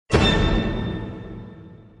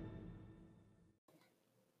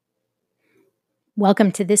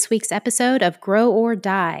Welcome to this week's episode of Grow or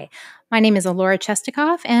Die. My name is Alora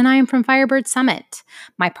Chestikoff, and I am from Firebird Summit.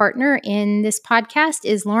 My partner in this podcast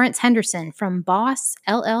is Lawrence Henderson from Boss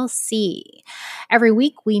LLC. Every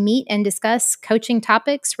week, we meet and discuss coaching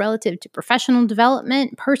topics relative to professional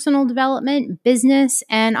development, personal development, business,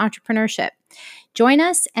 and entrepreneurship. Join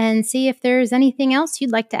us and see if there's anything else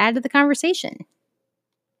you'd like to add to the conversation.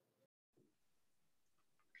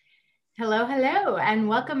 Hello, and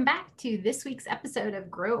welcome back to this week's episode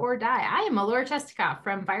of Grow or Die. I am Alora Chestikoff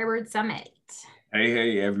from Firebird Summit.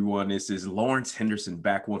 Hey, everyone. This is Lawrence Henderson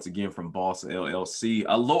back once again from Boss LLC.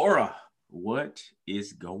 Alora, what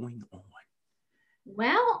is going on?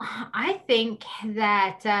 Well, I think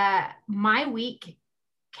that my week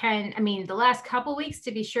the last couple weeks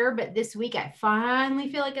to be sure, but this week I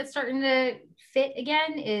finally feel like it's starting to fit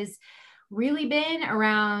again, is really been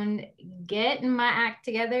around getting my act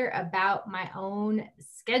together about my own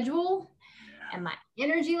schedule and my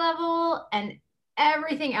energy level and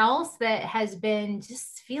everything else that has been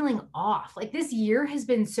just feeling off. Like this year has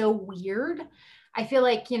been so weird. I feel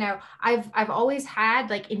like, I've always had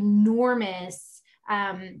like enormous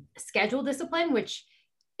schedule discipline, which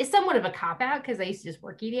is somewhat of a cop-out because I used to just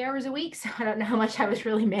work 80 hours a week. So I don't know how much I was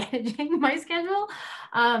really managing my schedule.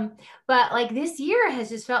 But like this year has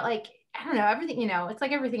just felt like, I don't know, everything, it's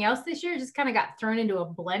like everything else this year just kind of got thrown into a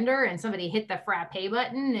blender and somebody hit the frappe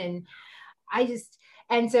button.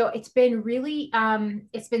 And so it's been really,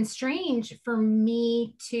 it's been strange for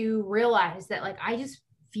me to realize that like, I just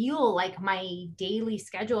feel like my daily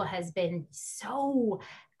schedule has been so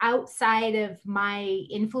outside of my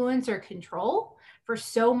influence or control for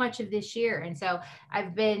so much of this year. And so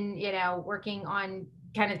I've been, working on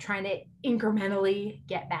kind of trying to incrementally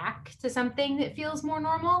get back to something that feels more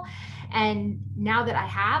normal. And now that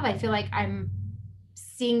I feel like I'm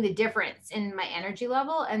seeing the difference in my energy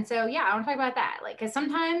level. And so, yeah, I want to talk about that. Like, because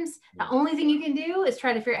sometimes the only thing you can do is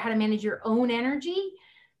try to figure out how to manage your own energy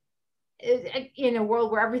in a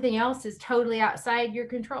world where everything else is totally outside your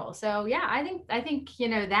control. So yeah, I think,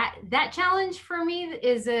 that challenge for me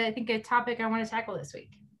is I think a topic I want to tackle this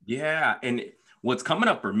week. Yeah. And what's coming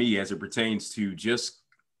up for me as it pertains to just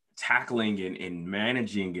tackling and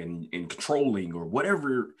managing and controlling or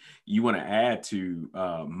whatever you want to add to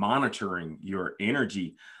monitoring your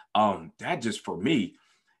energy, that just for me,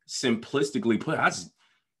 simplistically put, I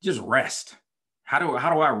just rest. How do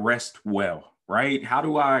I rest well, right? How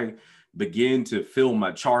do I begin to fill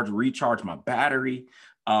my recharge my battery?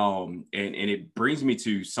 And it brings me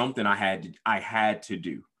to something I had to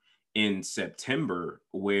do in September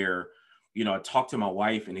where, I talked to my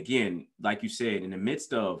wife, and again, like you said, in the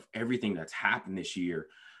midst of everything that's happened this year,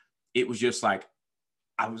 it was just like,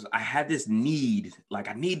 I had this need, like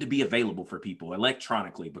I need to be available for people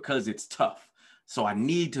electronically because it's tough. So I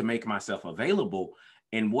need to make myself available.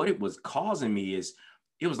 And what it was causing me is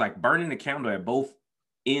it was like burning the candle at both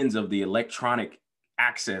ends of the electronic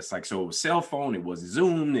access. Like, so it was cell phone, it was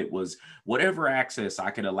Zoom, it was whatever access I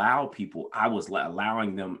could allow people, I was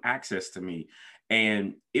allowing them access to me.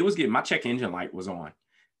 And it was getting, my check engine light was on.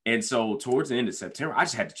 And so towards the end of September, I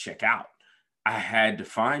just had to check out. I had to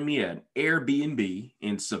find me an Airbnb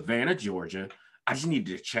in Savannah, Georgia. I just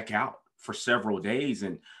needed to check out for several days.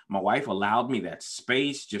 And my wife allowed me that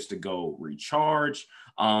space just to go recharge.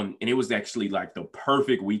 And it was actually like the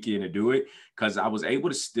perfect weekend to do it because I was able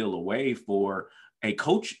to steal away for a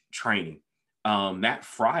coach training that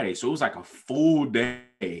Friday. So it was like a full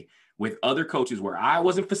day with other coaches where I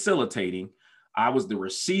wasn't facilitating. I was the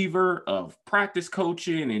receiver of practice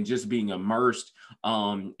coaching and just being immersed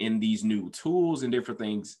in these new tools and different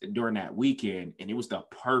things during that weekend. And it was the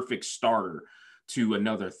perfect starter to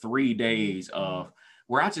another 3 days of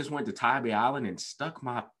where I just went to Tybee Island and stuck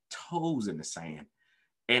my toes in the sand.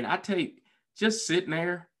 And I tell you, just sitting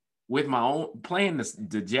there with my own, playing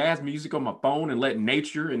the jazz music on my phone and letting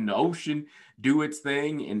nature and the ocean do its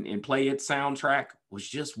thing and play its soundtrack was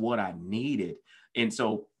just what I needed. And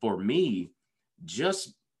so for me,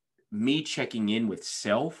 just me checking in with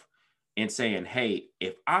self and saying, hey,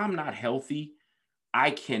 if I'm not healthy, I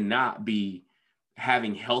cannot be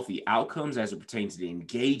having healthy outcomes as it pertains to the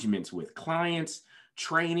engagements with clients,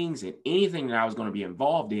 trainings, and anything that I was going to be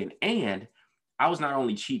involved in. And I was not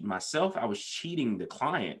only cheating myself, I was cheating the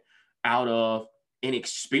client out of an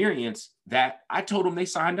experience that I told them they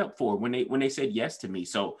signed up for when they said yes to me.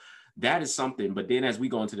 So that is something. But then as we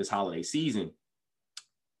go into this holiday season,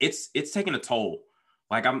 it's taking a toll.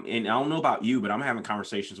 Like and I don't know about you, but I'm having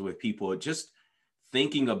conversations with people just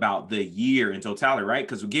thinking about the year in totality, right?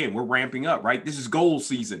 Because again, we're ramping up, right? This is goal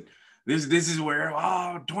season. This is where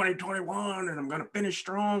 2021 and I'm gonna finish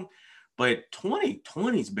strong. But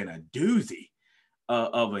 2020's been a doozy.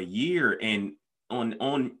 of a year. And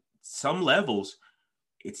on some levels,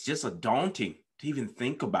 it's just a daunting to even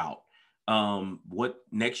think about what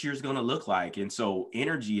next year is going to look like. And so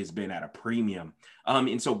energy has been at a premium.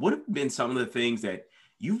 And so what have been some of the things that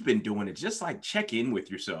you've been doing to just like check in with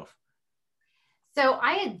yourself? So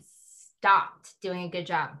I had stopped doing a good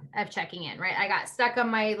job of checking in, right? I got stuck on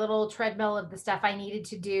my little treadmill of the stuff I needed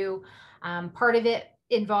to do. Part of it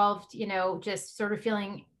involved, just sort of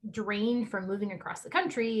feeling drained from moving across the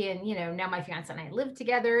country. And, now my fiance and I live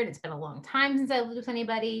together, and it's been a long time since I lived with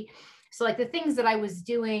anybody. So like the things that I was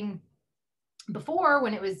doing before,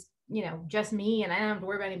 when it was, just me and I don't have to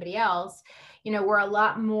worry about anybody else, were a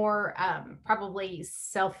lot more probably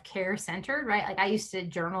self-care centered, right? Like I used to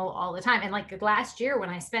journal all the time. And like last year when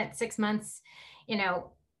I spent 6 months,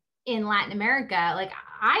 in Latin America, like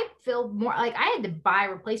I feel more like I had to buy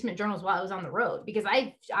replacement journals while I was on the road, because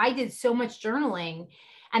I did so much journaling.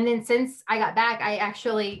 And then since I got back, I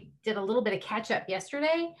actually did a little bit of catch up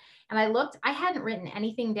yesterday, and I hadn't written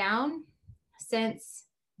anything down since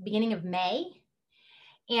beginning of May.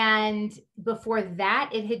 And before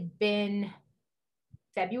that, it had been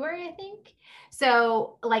February, I think.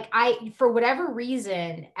 So like for whatever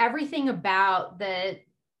reason, everything about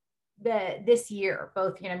this year,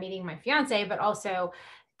 both, meeting my fiance, but also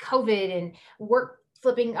COVID and work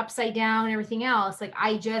flipping upside down and everything else, like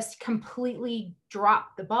I just completely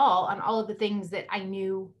dropped the ball on all of the things that I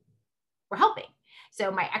knew were helping. So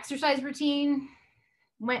my exercise routine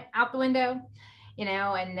went out the window,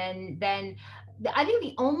 and then I think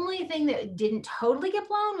the only thing that didn't totally get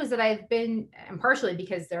blown was that I've been, and partially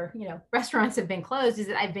because they're, restaurants have been closed, is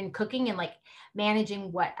that I've been cooking and like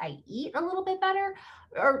managing what I eat a little bit better,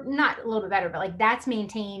 or not a little bit better, but like that's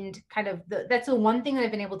maintained kind of that's the one thing that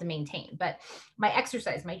I've been able to maintain. But my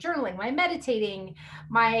exercise, my journaling, my meditating,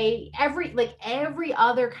 my every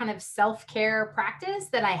other kind of self-care practice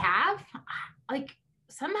that I have, like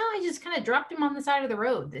somehow I just kind of dropped them on the side of the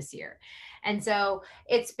road this year. And so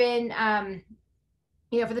it's been,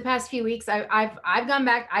 for the past few weeks, I've gone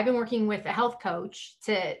back. I've been working with a health coach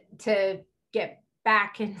to get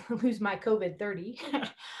back and lose my COVID 30,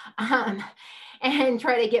 and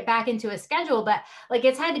try to get back into a schedule. But like,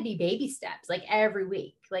 it's had to be baby steps, like every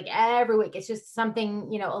week, it's just something,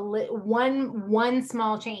 one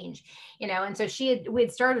small change, and so we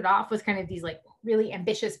had started off with kind of these like really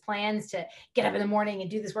ambitious plans to get up in the morning and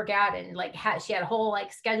do this workout. And like, she had a whole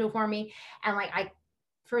like schedule for me. And like,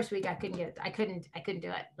 first week I couldn't get it. I couldn't do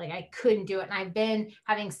it. Like I couldn't do it. And I've been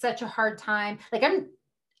having such a hard time. Like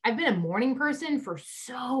I've been a morning person for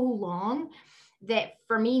so long that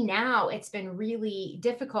for me now, it's been really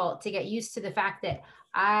difficult to get used to the fact that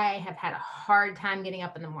I have had a hard time getting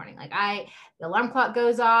up in the morning. Like the alarm clock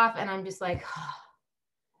goes off and I'm just like, oh.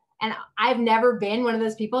 And I've never been one of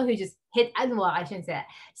those people who just well, I shouldn't say that.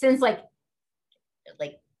 Since like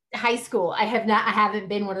high school, I haven't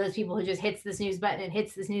been one of those people who just hits the snooze button and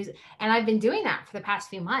hits the snooze. And I've been doing that for the past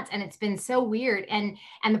few months, and it's been so weird. And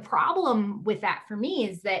the problem with that for me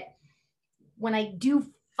is that when I do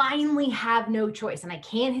finally have no choice and I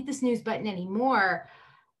can't hit the snooze button anymore,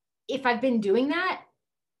 if I've been doing that,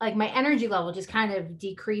 like my energy level just kind of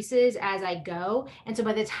decreases as I go. And so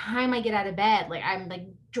by the time I get out of bed, like I'm like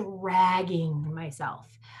dragging myself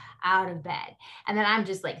out of bed. And then I'm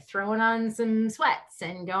just like throwing on some sweats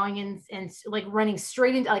and going in and like running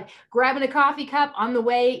straight into like grabbing a coffee cup on the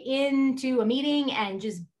way into a meeting and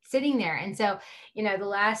just sitting there. And so,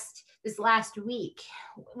 this last week,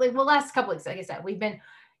 last couple weeks, like I said, we've been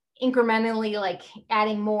incrementally like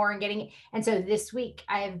adding more and getting, and so this week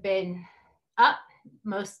I have been up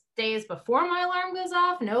most days before my alarm goes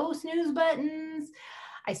off, no snooze buttons.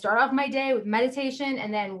 I start off my day with meditation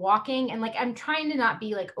and then walking. And like, I'm trying to not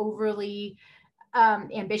be like overly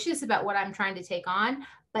ambitious about what I'm trying to take on,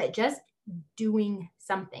 but just doing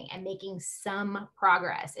something and making some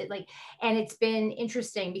progress. And it's been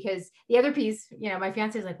interesting because the other piece, my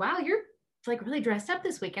fiance is like, wow, you're like really dressed up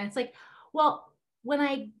this week. And it's like, well, when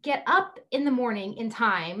I get up in the morning in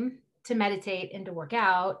time to meditate and to work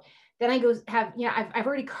out, then I go have, I've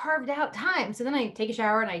already carved out time. So then I take a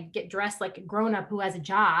shower and I get dressed like a grown-up who has a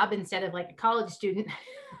job instead of like a college student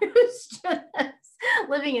who's just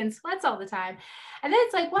living in sweats all the time. And then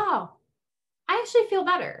it's like, wow, I actually feel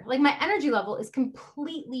better. Like my energy level is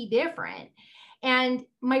completely different. And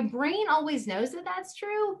my brain always knows that that's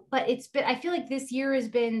true, but I feel like this year has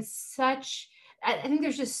been I think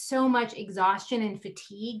there's just so much exhaustion and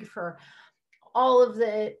fatigue for all of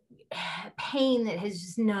the pain that has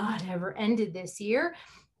just not ever ended this year.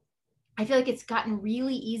 I feel like it's gotten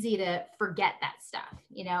really easy to forget that stuff,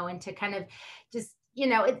 and to kind of just,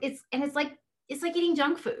 it's like it's like eating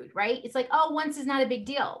junk food, right? It's like, oh, once is not a big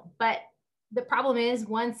deal. But the problem is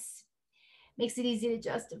once makes it easy to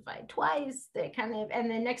justify twice. That kind of, and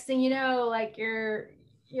the next thing you know, like you're,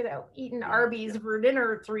 eating Arby's for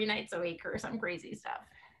dinner 3 nights a week or some crazy stuff.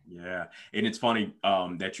 Yeah. And it's funny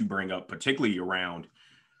that you bring up, particularly around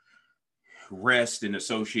rest and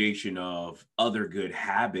association of other good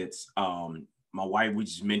habits. My wife, we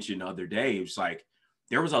just mentioned the other day, it was like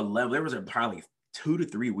there was probably 2 to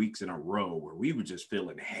 3 weeks in a row where we were just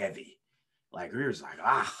feeling heavy. Like we were just like,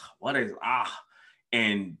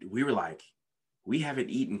 and we were like, we haven't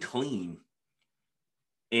eaten clean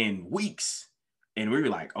in weeks. And we were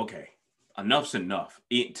like, okay, enough's enough.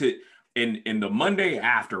 And the Monday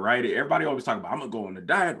after, right? Everybody always talk about, I'm gonna go on the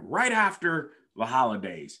diet right after the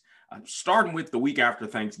holidays. I'm starting with the week after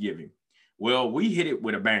Thanksgiving. Well, we hit it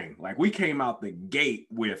with a bang. Like we came out the gate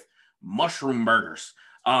with mushroom burgers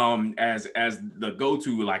as the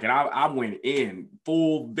go-to. Like, and I went in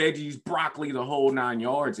full veggies, broccoli, the whole 9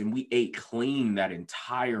 yards, and we ate clean that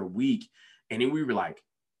entire week. And then we were like,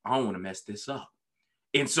 I don't want to mess this up.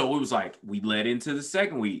 And so it was like we led into the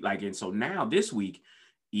second week. Like, and so now this week,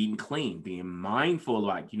 eating clean, being mindful,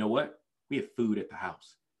 like, you know what? We have food at the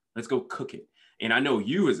house. Let's go cook it. And I know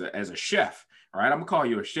you as a chef, all right? I'm gonna call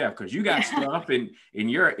you a chef because you got stuff in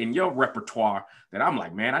your repertoire that I'm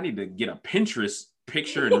like, man, I need to get a Pinterest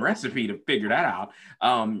picture and recipe to figure that out.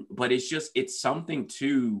 But it's something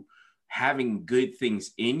to having good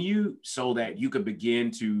things in you so that you could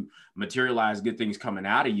begin to materialize good things coming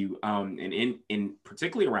out of you. And in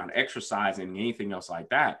particularly around exercise and anything else like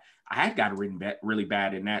that, I had got really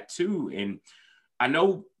bad in that too. And I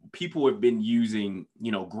know people have been using,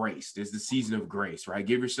 grace. There's the season of grace, right?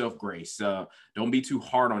 Give yourself grace. Don't be too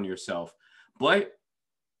hard on yourself. But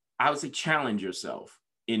I would say challenge yourself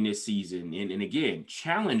in this season. And again,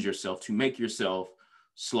 challenge yourself to make yourself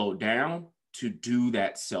slow down, to do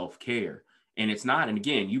that self-care. And it's not, and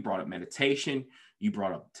again, you brought up meditation, you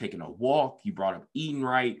brought up taking a walk, you brought up eating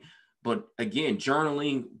right. But again,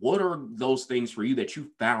 journaling, what are those things for you that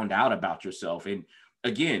you found out about yourself? And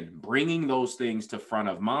again, bringing those things to front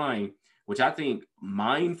of mind, which I think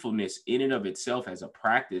mindfulness in and of itself as a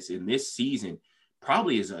practice in this season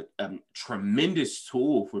probably is a tremendous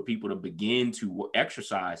tool for people to begin to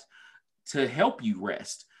exercise to help you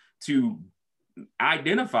rest, to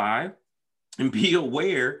identify and be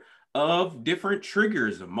aware of different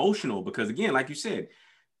triggers, emotional, because again, like you said,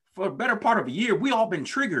 for a better part of a year, we all been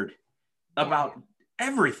triggered about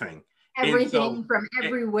everything. Everything from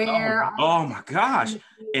everywhere. Oh my gosh.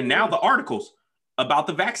 And now the articles about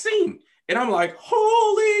the vaccine. And I'm like,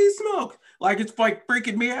 holy smoke. Like, it's like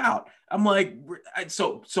freaking me out. I'm like,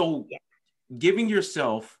 so giving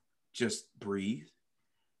yourself just breathe,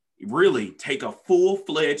 really take a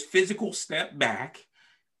full-fledged physical step back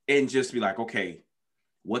and just be like, okay,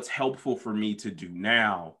 what's helpful for me to do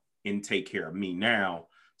now and take care of me now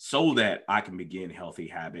so that I can begin healthy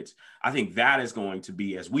habits. I think that is going to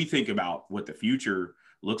be, as we think about what the future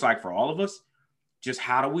looks like for all of us, just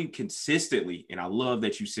how do we consistently, and I love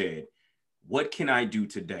that you said, what can I do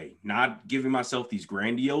today? Not giving myself these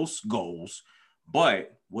grandiose goals,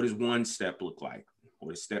 but what does one step look like?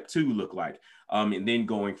 What does step two look like? And then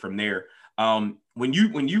going from there. When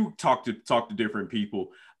you talk to different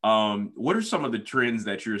people, what are some of the trends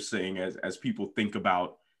that you're seeing as people think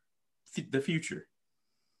about the future?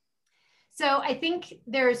 So I think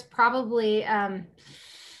there's probably a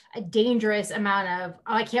dangerous amount of,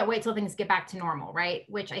 oh, I can't wait till things get back to normal, right?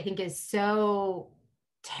 Which I think is so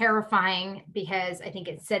terrifying because I think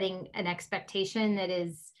it's setting an expectation that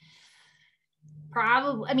is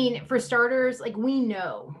probably, I mean, for starters, like we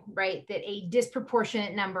know, right, that a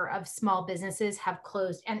disproportionate number of small businesses have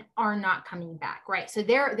closed and are not coming back, right? So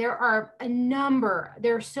there are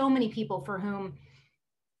so many people for whom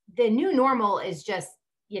the new normal is just,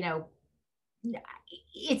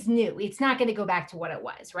 it's new. It's not going to go back to what it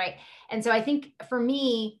was, right? And so I think for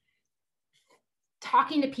me,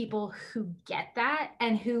 talking to people who get that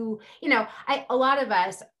and who, a lot of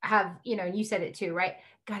us have, you said it too, right?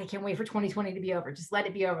 God, I can't wait for 2020 to be over. Just let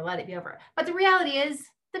it be over. Let it be over. But the reality is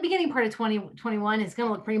the beginning part of 2021 is going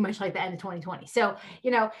to look pretty much like the end of 2020. So,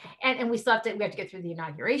 and we still have to get through the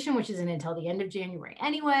inauguration, which isn't until the end of January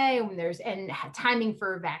anyway. And timing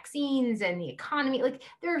for vaccines and the economy. Like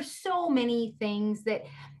there are so many things that,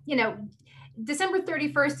 December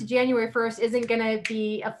 31st to January 1st isn't going to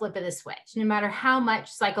be a flip of the switch, no matter how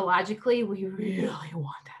much psychologically we really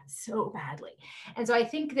want that so badly. And so I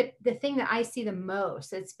think that the thing that I see the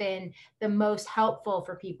most that's been the most helpful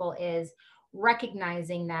for people is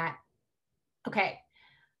recognizing that, okay,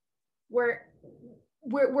 we're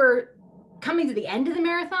coming to the end of the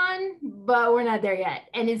marathon, but we're not there yet.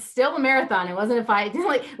 And it's still a marathon. It wasn't a five.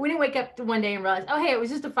 Like, we didn't wake up one day and realize, oh, hey, it was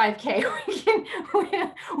just a 5K.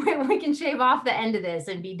 We can shave off the end of this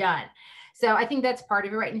and be done. So I think that's part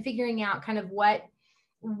of it, right? And figuring out kind of what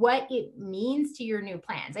it means to your new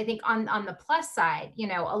plans. I think on the plus side, you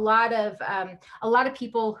know, a lot of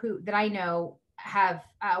people that I know have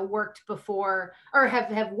worked before, or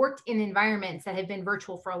have worked in environments that have been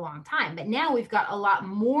virtual for a long time. But now we've got a lot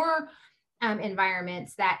more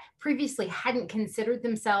environments that previously hadn't considered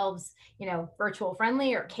themselves, you know, virtual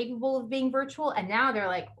friendly or capable of being virtual. And now they're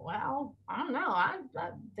like, well, I don't know. I'm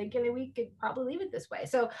thinking that we could probably leave it this way.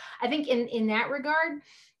 So I think in that regard,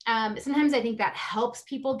 sometimes I think that helps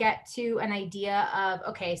people get to an idea of,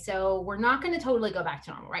 okay, so we're not going to totally go back to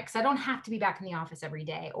normal, right? Because I don't have to be back in the office every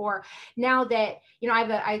day. Or now that, you know,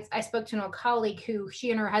 I spoke to a colleague who, she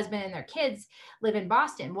and her husband and their kids live in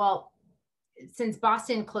Boston. Well, since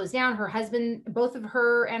Boston closed down, both of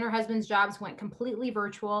her and her husband's jobs went completely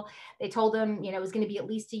virtual. They told them, you know, it was going to be at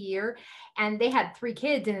least a year. And they had 3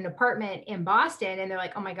 kids in an apartment in Boston. And they're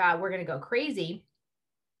like, oh my God, we're going to go crazy.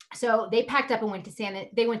 So they packed up and went to Santa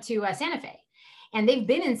Fe. And they've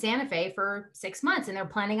been in Santa Fe for 6 months, and they're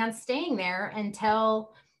planning on staying there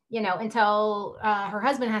until her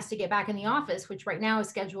husband has to get back in the office, which right now is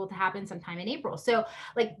scheduled to happen sometime in April. So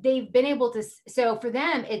like they've been able to, so for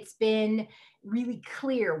them, it's been really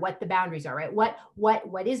clear what the boundaries are, right?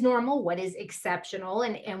 What is normal, what is exceptional,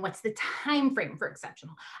 and what's the time frame for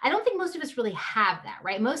exceptional. I don't think most of us really have that,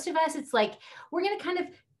 right? Most of us, it's like, we're going to kind of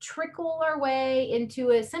trickle our way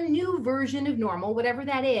into some new version of normal, whatever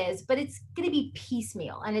that is, but it's going to be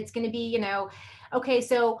piecemeal, and it's going to be, you know, okay,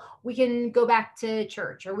 so we can go back to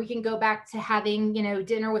church, or we can go back to having, you know,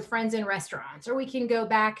 dinner with friends in restaurants, or we can go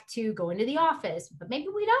back to going to the office, but maybe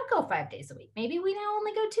we don't go 5 days a week. Maybe we now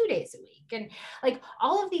only go 2 days a week. And like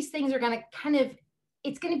all of these things are going to kind of,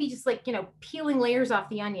 it's going to be just like, you know, peeling layers off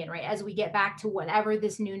the onion, right? As we get back to whatever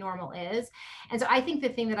this new normal is. And so I think the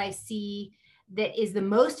thing that I see that is the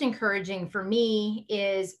most encouraging for me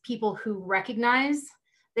is people who recognize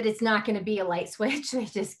that it's not going to be a light switch that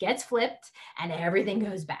just gets flipped and everything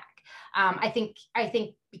goes back. I think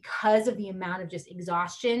because of the amount of just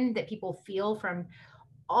exhaustion that people feel from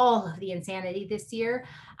all of the insanity this year,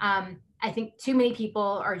 I think too many people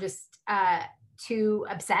are just too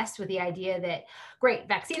obsessed with the idea that, great,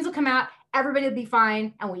 vaccines will come out, everybody will be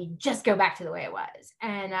fine, and we just go back to the way it was.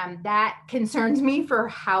 And that concerns me for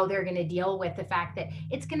how they're going to deal with the fact that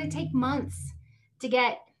it's going to take months to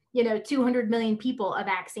get, you know, 200 million people a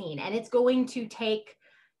vaccine. And it's going to take,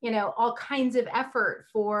 you know, all kinds of effort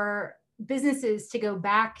for businesses to go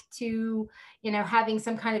back to, you know, having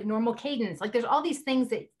some kind of normal cadence. Like there's all these things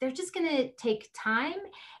that they're just going to take time.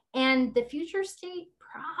 And the future state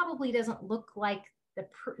probably doesn't look like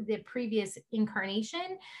the previous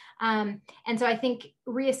incarnation. And so I think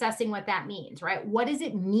reassessing what that means, right? What does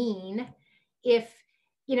it mean if,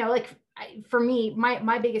 you know, like for me,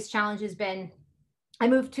 my biggest challenge has been, I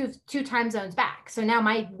moved 2 time zones back. So now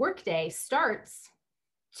my workday starts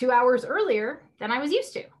 2 hours earlier than I was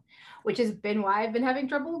used to, which has been why I've been having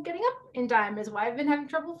trouble getting up in time, is why I've been having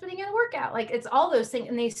trouble fitting in a workout. Like it's all those things,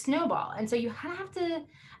 and they snowball. And so you have to,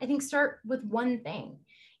 I think, start with one thing.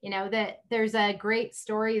 You know, that there's a great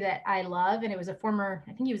story that I love, and it was a former,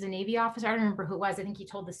 I think he was a Navy officer. I don't remember who it was. I think he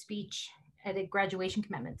told the speech at a graduation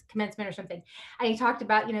commencement or something. And he talked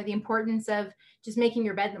about, you know, the importance of just making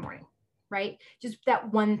your bed in the morning, right? Just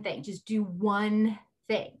that one thing, just do one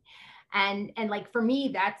thing. And like, for me,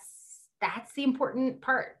 that's the important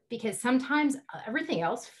part, because sometimes everything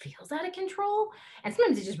else feels out of control, and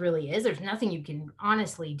sometimes it just really is. There's nothing you can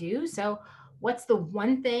honestly do. So what's the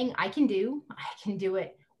one thing I can do? I can do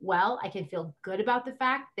it well. I can feel good about the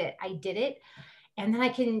fact that I did it. And then I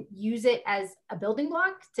can use it as a building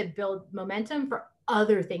block to build momentum for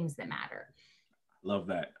other things that matter. Love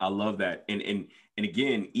that. I love that. And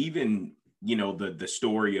again, even, you know, the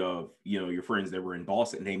story of, you know, your friends that were in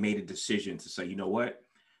Boston, they made a decision to say, you know what,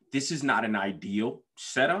 this is not an ideal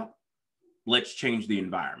setup. Let's change the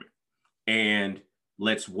environment and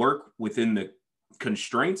let's work within the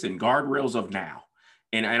constraints and guardrails of now.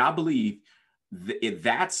 And I believe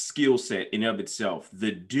that skill set in of itself,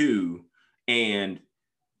 the do and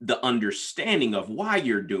the understanding of why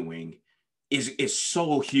you're doing is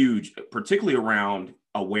so huge, particularly around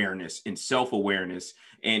awareness and self-awareness.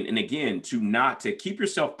 And again, to keep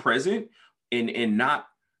yourself present and not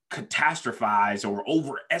catastrophize or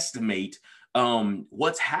overestimate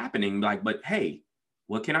what's happening. Like, but hey,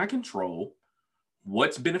 what can I control?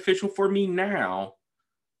 What's beneficial for me now?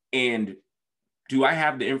 And do I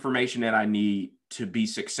have the information that I need to be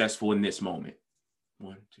successful in this moment?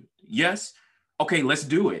 One, two, three. Yes. Okay, let's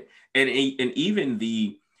do it. And even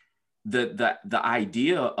the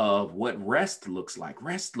idea of what rest looks like.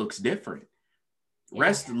 Rest looks different. Yeah.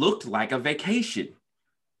 Rest looked like a vacation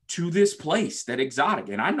to this place, that exotic.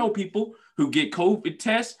 And I know people who get COVID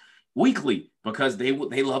tests weekly because they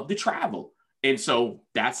love to travel. And so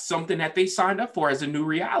that's something that they signed up for as a new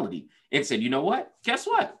reality and said, you know what? Guess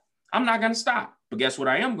what? I'm not going to stop. But guess what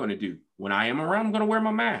I am going to do? When I am around, I'm going to wear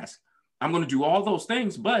my mask. I'm going to do all those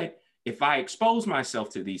things. But if I expose myself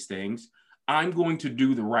to these things, I'm going to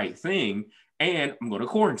do the right thing and I'm going to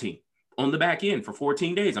quarantine on the back end for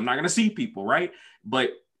 14 days. I'm not going to see people, right?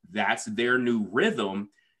 But that's their new rhythm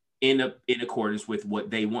in accordance with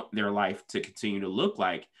what they want their life to continue to look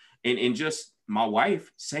like. And just my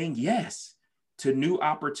wife saying yes to new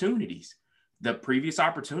opportunities. The previous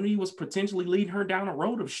opportunity was potentially leading her down a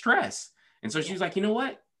road of stress. And so she's like, you know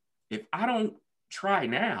what? If I don't try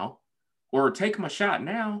now or take my shot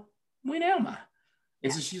now, when am I?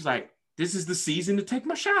 And so she's like, this is the season to take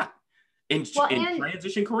my shot and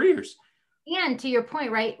transition careers. And to your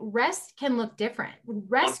point, right? Rest can look different.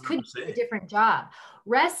 Rest 100%. Could be a different job.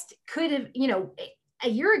 Rest could have, a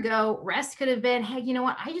year ago, rest could have been, hey, you know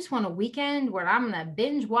what? I just want a weekend where I'm going to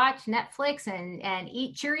binge watch Netflix and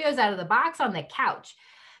eat Cheerios out of the box on the couch.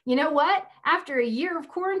 You know what? After a year of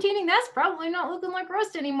quarantining, that's probably not looking like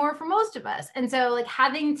rest anymore for most of us. And so like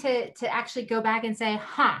having to actually go back and say,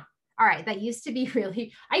 all right, that used to be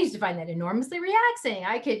really, I used to find that enormously relaxing.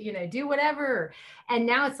 I could, do whatever. And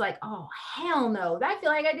now it's like, oh, hell no. I feel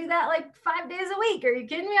like I do that like 5 days a week. Are you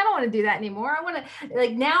kidding me? I don't want to do that anymore. I want to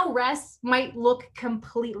like now rest might look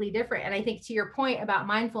completely different. And I think to your point about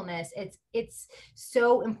mindfulness, it's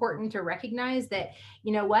so important to recognize that,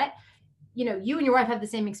 you know what, you and your wife have the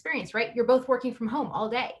same experience, right? You're both working from home all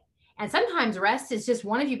day. And sometimes rest is just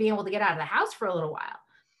one of you being able to get out of the house for a little while.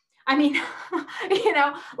 I mean,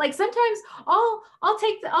 like sometimes I'll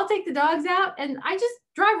take the dogs out and I just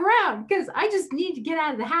drive around because I just need to get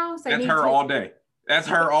out of the house. That's her all day. That's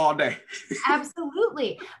her all day.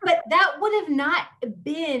 Absolutely. But that would have not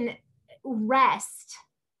been rest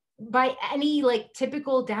by any like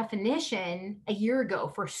typical definition a year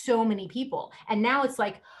ago for so many people. And now it's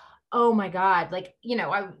like, oh my God. Like,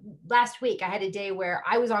 last week I had a day where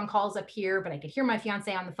I was on calls up here, but I could hear my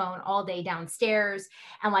fiance on the phone all day downstairs.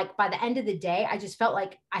 And like, by the end of the day, I just felt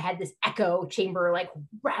like I had this echo chamber, like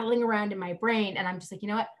rattling around in my brain. And I'm just like, you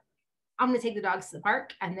know what? I'm going to take the dogs to the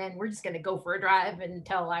park and then we're just going to go for a drive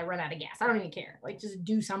until I run out of gas. I don't even care. Like just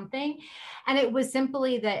do something. And it was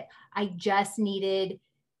simply that I just needed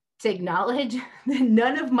to acknowledge that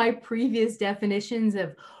none of my previous definitions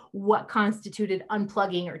of what constituted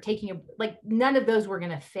unplugging or taking none of those were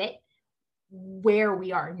going to fit where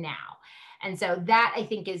we are now. And so that I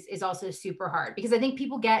think is also super hard because I think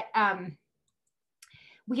people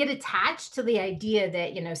we get attached to the idea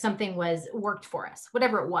that, something worked for us,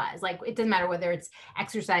 whatever it was. Like, it doesn't matter whether it's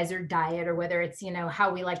exercise or diet or whether it's,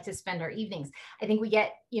 how we like to spend our evenings. I think we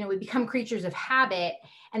get, we become creatures of habit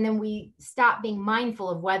and then we stop being mindful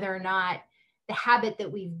of whether or not the habit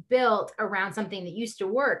that we've built around something that used to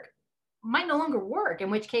work might no longer work, in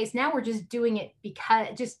which case now we're just doing it because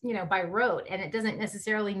by rote, and it doesn't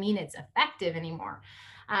necessarily mean it's effective anymore.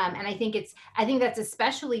 And I think that's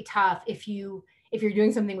especially tough if you're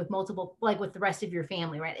doing something with multiple, like with the rest of your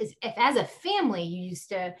family, right? If as a family you used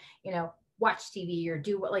to, watch TV or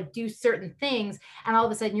do certain things, and all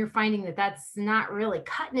of a sudden you're finding that that's not really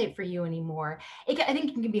cutting it for you anymore. I think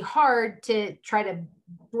it can be hard to try to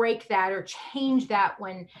break that or change that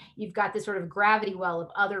when you've got this sort of gravity well of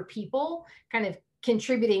other people kind of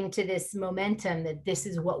contributing to this momentum that this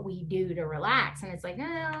is what we do to relax. And it's like,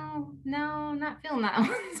 no, not feeling that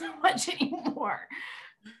so much anymore.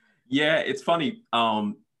 Yeah, it's funny.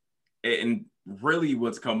 And really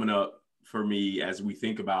what's coming up for me as we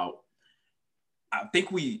think about, I think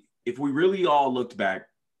if we really all looked back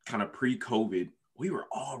kind of pre-COVID, we were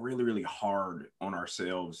all really, really hard on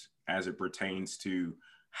ourselves as it pertains to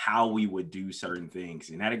how we would do certain things.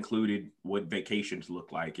 And that included what vacations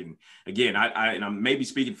look like. And again, and I'm maybe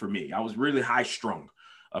speaking for me, I was really high strung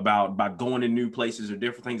about going to new places or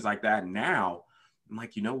different things like that. And now I'm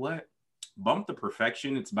like, you know what? Bump the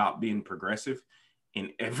perfection. It's about being progressive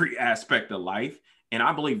in every aspect of life. And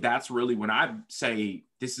I believe that's really when I say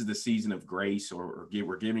this is the season of grace or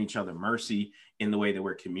we're giving each other mercy in the way that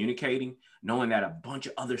we're communicating, knowing that a bunch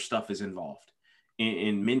of other stuff is involved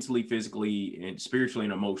in mentally, physically, and spiritually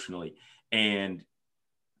and emotionally. And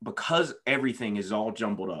because everything is all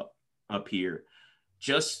jumbled up here,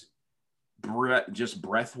 just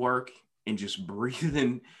breath work and just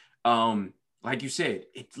breathing like you said,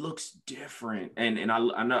 it looks different. And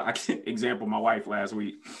I know, I can example my wife last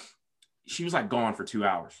week. She was like gone for 2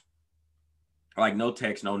 hours. Like no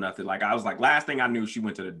text, no nothing. Like I was like, last thing I knew, she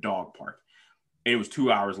went to the dog park. And it was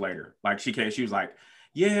 2 hours later. Like she came, she was like,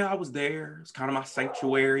 yeah, I was there. It's kind of my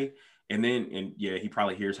sanctuary. And yeah, he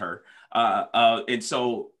probably hears her. And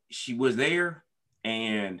so she was there.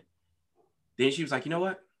 And then she was like, you know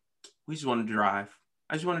what? We just wanted to drive.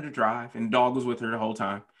 I just wanted to drive. And the dog was with her the whole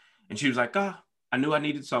time. And she was like, I knew I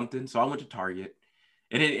needed something. So I went to Target.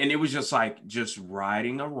 And it was just like, just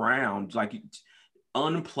riding around. Like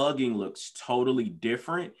unplugging looks totally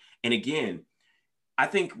different. And again, I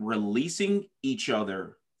think releasing each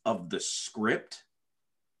other of the script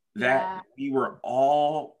that we were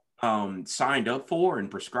all signed up for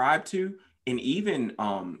and prescribed to, and even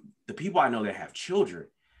the people I know that have children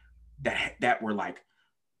that were like,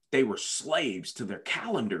 they were slaves to their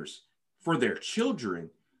calendars for their children.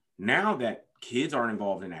 Now that kids aren't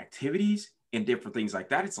involved in activities and different things like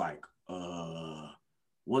that, it's like,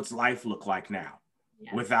 what's life look like now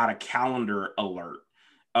without a calendar alert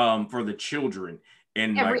for the children?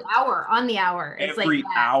 And every like hour on the hour, it's every like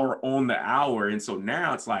hour on the hour. And so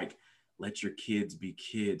now it's like, let your kids be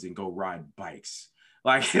kids and go ride bikes.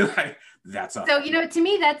 Like, like that's a so, you know, to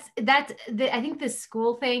me, that's the, I think the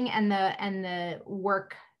school thing and the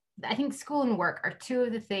work, I think school and work are two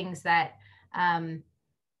of the things that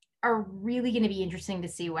are really going to be interesting to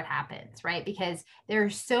see what happens, right? Because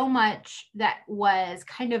there's so much that was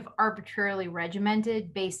kind of arbitrarily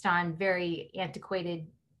regimented based on very antiquated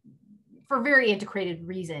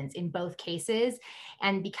reasons in both cases.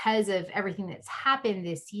 And because of everything that's happened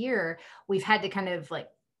this year, we've had to kind of like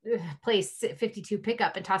place 52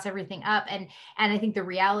 pickup and toss everything up. And I think the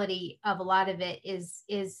reality of a lot of it is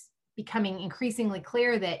becoming increasingly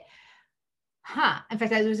clear that, in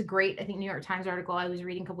fact, there was a great, I think, New York Times article I was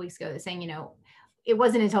reading a couple weeks ago that's saying, you know, it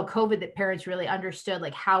wasn't until COVID that parents really understood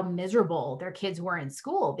like how miserable their kids were in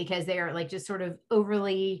school, because they are like just sort of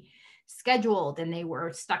overly scheduled and they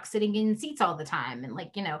were stuck sitting in seats all the time. And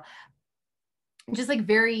like, you know, just like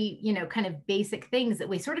very, you know, kind of basic things that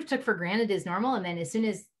we sort of took for granted as normal. And then as soon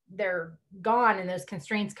as they're gone and those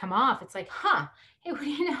constraints come off, it's like, hey, what do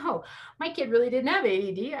you know? My kid really didn't have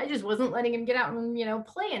ADD. I just wasn't letting him get out and, you know,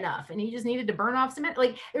 play enough. And he just needed to burn off some,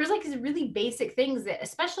 like, there's like these really basic things that,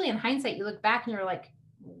 especially in hindsight, you look back and you're like,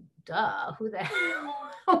 duh, who the hell?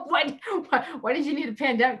 Why did you need a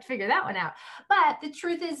pandemic to figure that one out? But the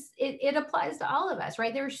truth is, it applies to all of us,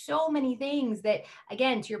 right? There are so many things that,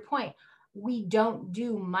 again, to your point, we don't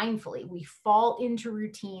do mindfully. We fall into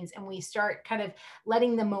routines and we start kind of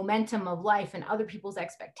letting the momentum of life and other people's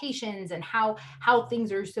expectations and how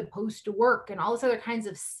things are supposed to work and all this other kinds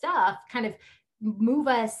of stuff kind of move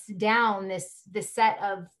us down this set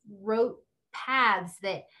of rote paths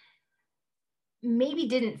that maybe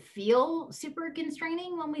didn't feel super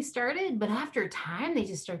constraining when we started, but after time, they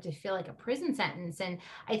just start to feel like a prison sentence. And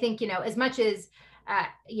I think, you know, as much as,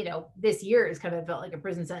 you know, this year has kind of felt like a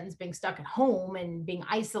prison sentence, being stuck at home and being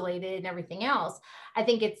isolated and everything else, I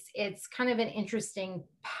think it's kind of an interesting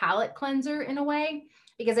palate cleanser in a way,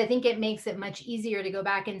 because I think it makes it much easier to go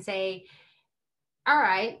back and say, all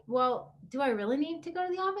right, well, do I really need to go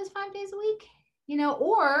to the office 5 days a week? You know,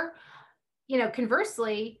 or, you know,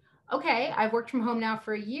 conversely, okay, I've worked from home now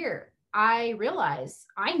for a year. I realize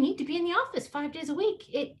I need to be in the office 5 days a week.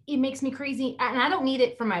 It makes me crazy. And I don't need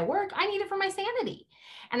it for my work. I need it for my sanity.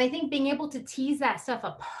 And I think being able to tease that stuff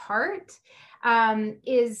apart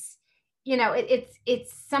is, you know,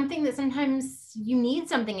 it's something that sometimes you need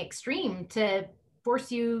something extreme to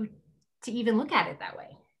force you to even look at it that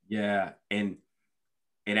way. Yeah. And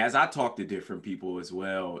as I talk to different people as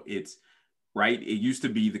well, it's right. It used to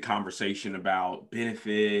be the conversation about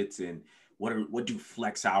benefits and what do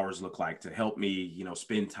flex hours look like to help me, you know,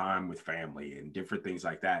 spend time with family and different things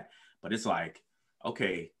like that. But it's like,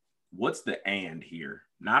 okay, what's the and here?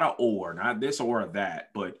 Not a or, not this or that,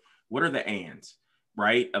 but what are the ands,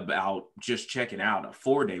 right? About just checking out a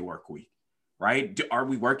 4-day work week, right? Are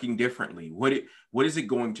we working differently? What is it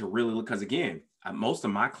going to really look? Because again, most of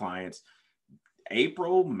my clients,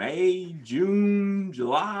 April, May, June,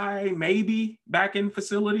 July, maybe back in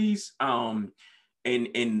facilities. And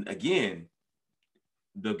again,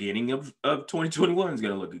 the beginning of 2021 is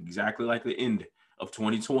going to look exactly like the end of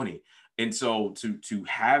 2020. And so to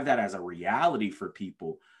have that as a reality for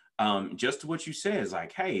people, just to what you said is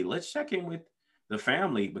like, hey, let's check in with the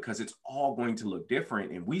family because it's all going to look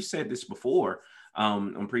different. And we said this before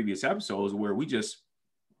on previous episodes where we just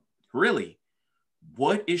really,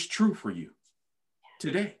 what is true for you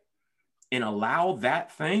today? And allow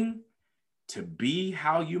that thing to be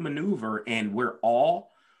how you maneuver. And we're all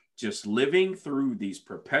just living through these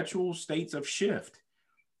perpetual states of shift.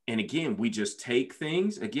 And again, we just take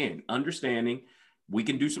things, again, understanding we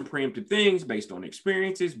can do some preemptive things based on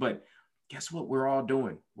experiences, but guess what we're all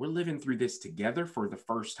doing? We're living through this together for the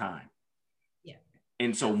first time. Yeah.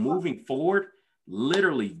 And so moving forward,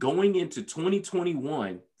 literally going into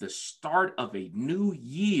 2021, the start of a new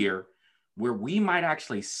year where we might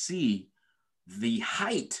actually see the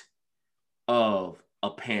height of a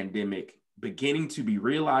pandemic beginning to be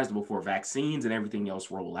realized before vaccines and everything else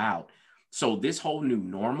roll out. So this whole new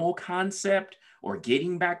normal concept, or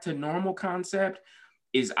getting back to normal concept,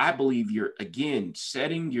 is, I believe, you're again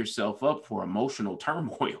setting yourself up for emotional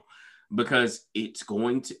turmoil, because it's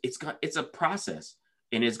a process,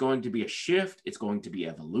 and it's going to be a shift. It's going to be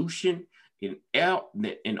evolution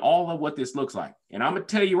in all of what this looks like. And I'm gonna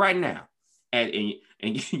tell you right now, and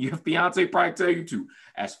your fiance probably tell you too,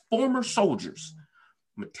 as former soldiers,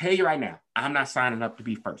 I'm gonna tell you right now, I'm not signing up to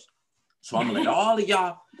be first. So I'm gonna let all of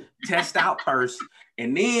y'all test out first,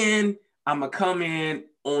 and then I'm gonna come in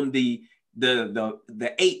on the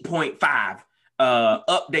 8.5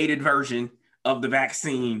 updated version of the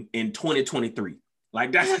vaccine in 2023.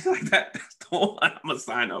 Like that's the one I'm gonna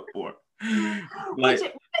sign up for. But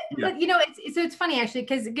you know, it's funny actually,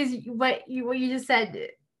 because what you just said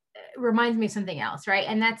reminds me of something else, right?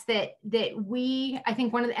 And that's that I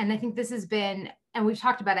think and I think this has been, and we've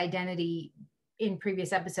talked about identity in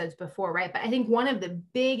previous episodes before, right? But I think one of the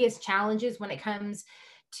biggest challenges when it comes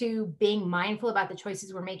to being mindful about the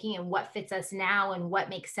choices we're making and what fits us now and what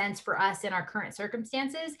makes sense for us in our current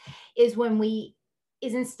circumstances is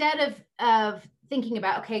instead of thinking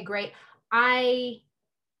about, okay, great, I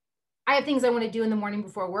have things I want to do in the morning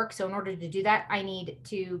before work. So in order to do that, I need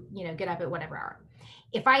to, get up at whatever hour.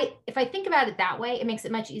 If I think about it that way, it makes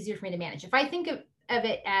it much easier for me to manage. If I think of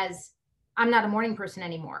it as I'm not a morning person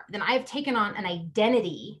anymore, then I've taken on an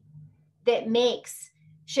identity that makes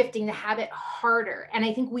shifting the habit harder. And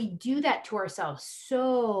I think we do that to ourselves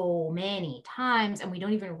so many times and we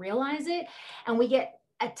don't even realize it. And we get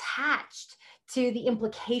attached to the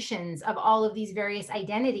implications of all of these various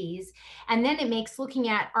identities. And then it makes looking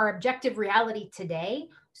at our objective reality today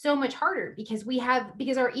so much harder, because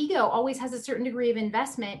our ego always has a certain degree of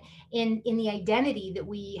investment in the identity that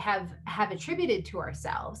we have attributed to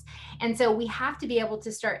ourselves. And so we have to be able to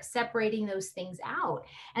start separating those things out.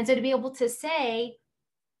 And so to be able to say,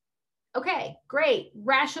 okay, great,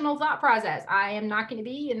 rational thought process, I am not going to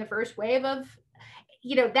be in the first wave of,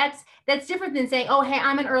 that's different than saying, oh, hey,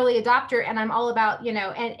 I'm an early adopter and I'm all about,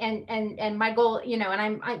 and my goal, and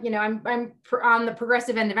I'm on the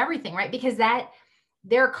progressive end of everything, right? Because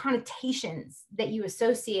there are connotations that you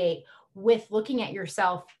associate with looking at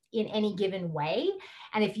yourself in any given way.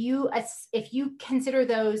 And if you consider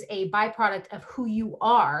those a byproduct of who you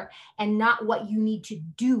are and not what you need to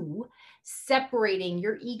do, separating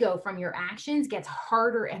your ego from your actions gets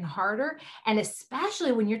harder and harder. And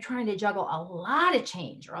especially when you're trying to juggle a lot of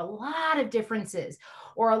change or a lot of differences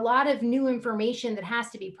or a lot of new information that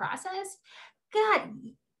has to be processed. God,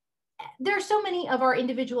 there are so many of our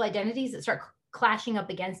individual identities that start clashing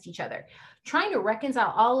up against each other. Trying to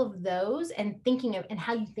reconcile all of those and thinking of and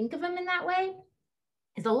how you think of them in that way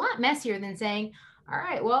is a lot messier than saying, all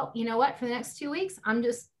right, well, you know what, for the next 2 weeks, I'm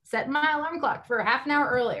just setting my alarm clock for a half an hour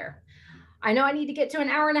earlier. I know I need to get to an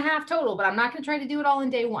hour and a half total, but I'm not going to try to do it all in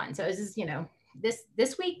day one. So this is,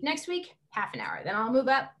 this week, next week, half an hour, then I'll move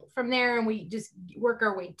up from there and we just work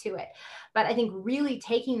our way to it. But I think really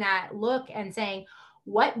taking that look and saying,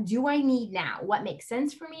 what do I need now? What makes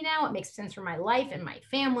sense for me now? What makes sense for my life and my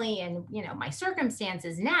family and, my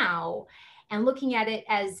circumstances now, and looking at it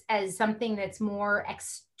as something that's more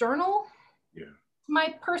external to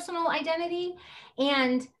my personal identity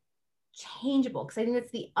and changeable. Because I think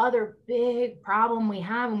that's the other big problem we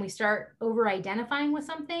have when we start over-identifying with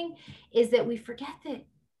something, is that we forget that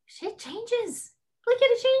shit changes. Look at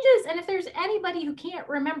it changes. And if there's anybody who can't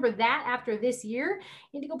remember that after this year,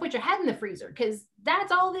 you need to go put your head in the freezer, because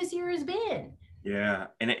that's all this year has been. Yeah.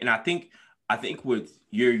 And I think with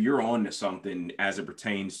you're on to something as it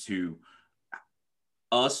pertains to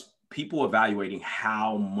us, people evaluating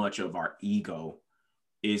how much of our ego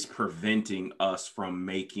is preventing us from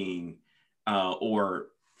making or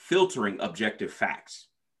filtering objective facts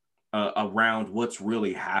around what's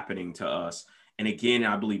really happening to us. And again,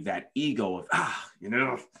 I believe that ego of,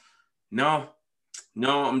 no,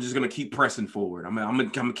 I'm just going to keep pressing forward. I'm going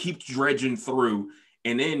to keep dredging through.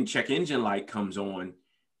 And then check engine light comes on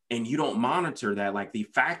and you don't monitor that. Like, the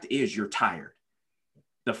fact is you're tired.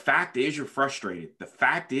 The fact is you're frustrated. The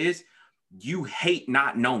fact is you hate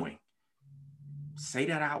not knowing. Say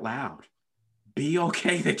that out loud. be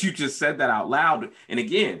okay that you just said that out loud. And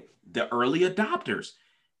again, the early adopters,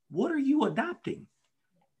 what are you adopting?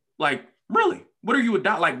 Like, really, what are you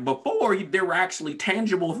adopting? Like before, there were actually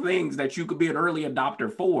tangible things that you could be an early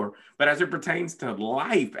adopter for. But as it pertains to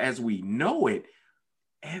life as we know it,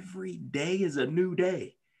 every day is a new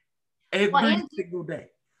day. Every single day.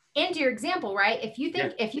 And to your example, right? If you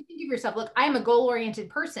think of yourself, look, I am a goal-oriented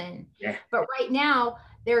person, Yeah. but right now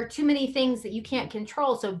there are too many things that you can't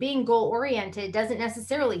control. So being goal-oriented doesn't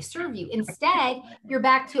necessarily serve you. Instead, you're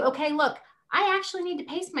back to, okay, look, I actually need to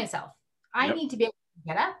pace myself. I need to be able to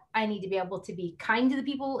get up. I need to be able to be kind to the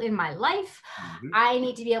people in my life. I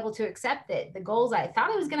need to be able to accept that the goals I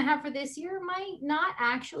thought I was going to have for this year might not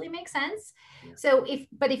actually make sense. So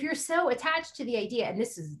if you're so attached to the idea, and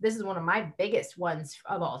this is one of my biggest ones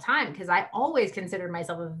of all time, because I always considered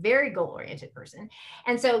myself a very goal-oriented person.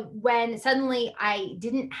 And so when suddenly I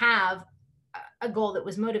didn't have a goal that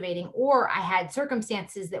was motivating, or I had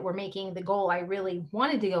circumstances that were making the goal I really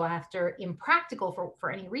wanted to go after impractical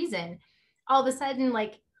for any reason, all of a sudden,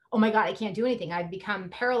 like, oh my God, I can't do anything. I've become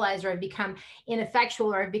paralyzed, or I've become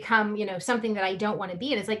ineffectual, or I've become, something that I don't want to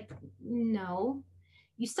be. And it's like, no,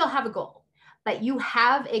 you still have a goal, but you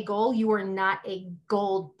have a goal. You are not a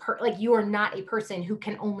you are not a person who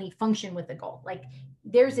can only function with a goal. Like,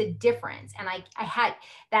 there's a difference. And I had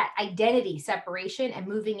that identity separation, and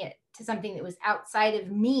moving it to something that was outside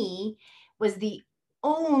of me was the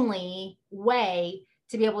only way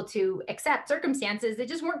to be able to accept circumstances that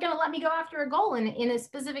just weren't going to let me go after a goal in a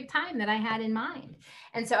specific time that I had in mind.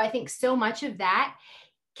 And so I think so much of that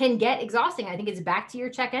can get exhausting. I think it's back to your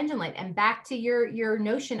check engine light, and back to your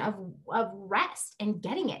notion of rest and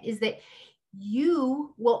getting it, is that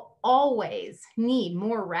you will always need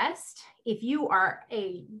more rest if you are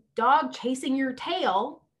a dog chasing your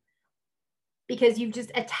tail, because you've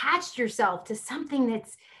just attached yourself to something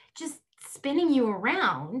that's just spinning you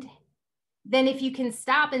around, than if you can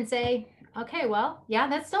stop and say, okay, well, yeah,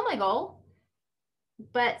 that's still my goal,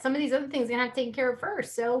 but some of these other things are gonna have to take care of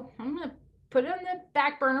first. So I'm gonna put it on the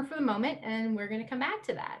back burner for the moment, and we're gonna come back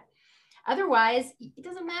to that. Otherwise, it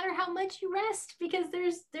doesn't matter how much you rest, because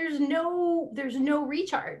there's no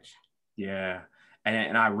recharge. Yeah.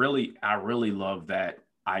 And I really love that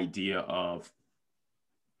idea of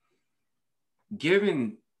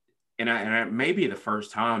giving, and maybe the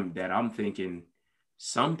first time that I'm thinking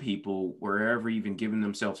some people were ever even giving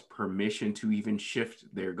themselves permission to even shift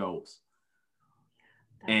their goals.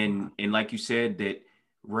 And like you said, that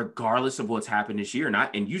regardless of what's happened this year,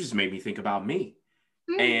 and you just made me think about me.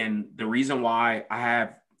 And the reason why I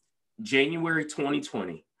have January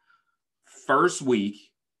 2020, first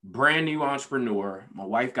week, brand new entrepreneur. My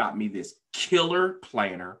wife got me this killer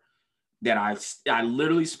planner that I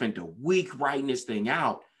literally spent a week writing this thing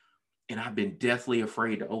out, and I've been deathly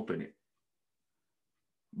afraid to open it,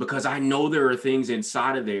 because I know there are things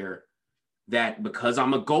inside of there that, because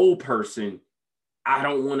I'm a goal person, I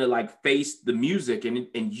don't want to like face the music.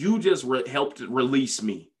 And you just helped release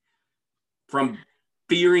me from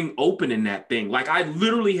fearing opening that thing. Like, I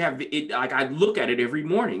literally have it, like I look at it every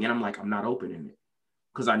morning and I'm like, I'm not opening it,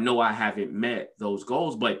 because I know I haven't met those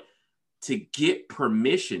goals. But to get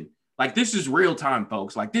permission, like, this is real time,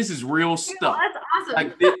 folks. Like, this is real stuff. That's awesome.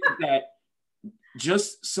 Like that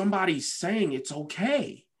just somebody saying it's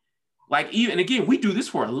okay. Like, even again, we do this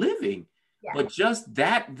for a living, but just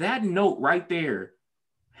that note right there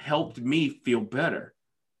helped me feel better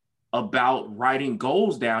about writing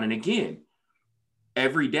goals down. And again,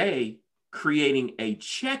 every day creating a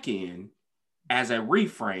check-in as a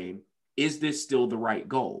reframe. Is this still the right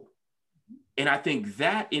goal? And I think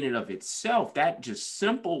that in and of itself, that just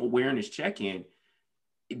simple awareness check-in,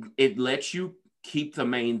 it lets you keep the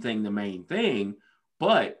main thing,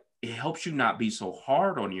 but it helps you not be so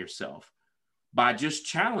hard on yourself by just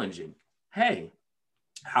challenging. Hey,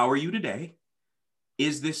 how are you today?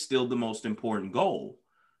 Is this still the most important goal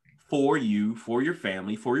for you, for your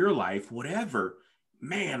family, for your life, whatever?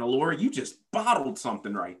 Man, Alora, you just bottled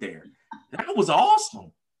something right there. That was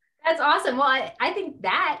awesome. That's awesome. Well, I think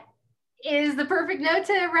that is the perfect note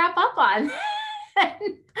to wrap up on. I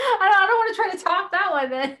don't want to try to top that one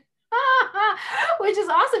then. Which is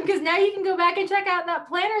awesome, because now you can go back and check out that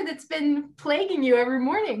planner that's been plaguing you every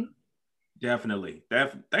morning. Definitely.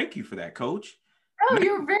 Thank you for that, Coach. Oh,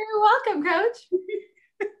 you're very welcome, Coach.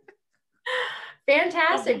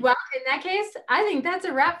 Fantastic. Well, in that case, I think that's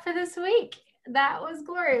a wrap for this week. That was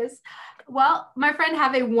glorious. Well, my friend,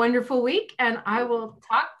 have a wonderful week, and I will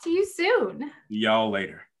talk to you soon. See y'all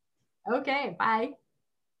later. Okay, bye.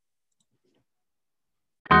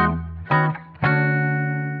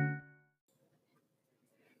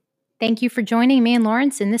 Thank you for joining me and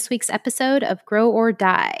Lawrence in this week's episode of Grow or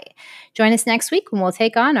Die. Join us next week when we'll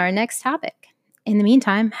take on our next topic. In the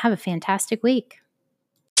meantime, have a fantastic week.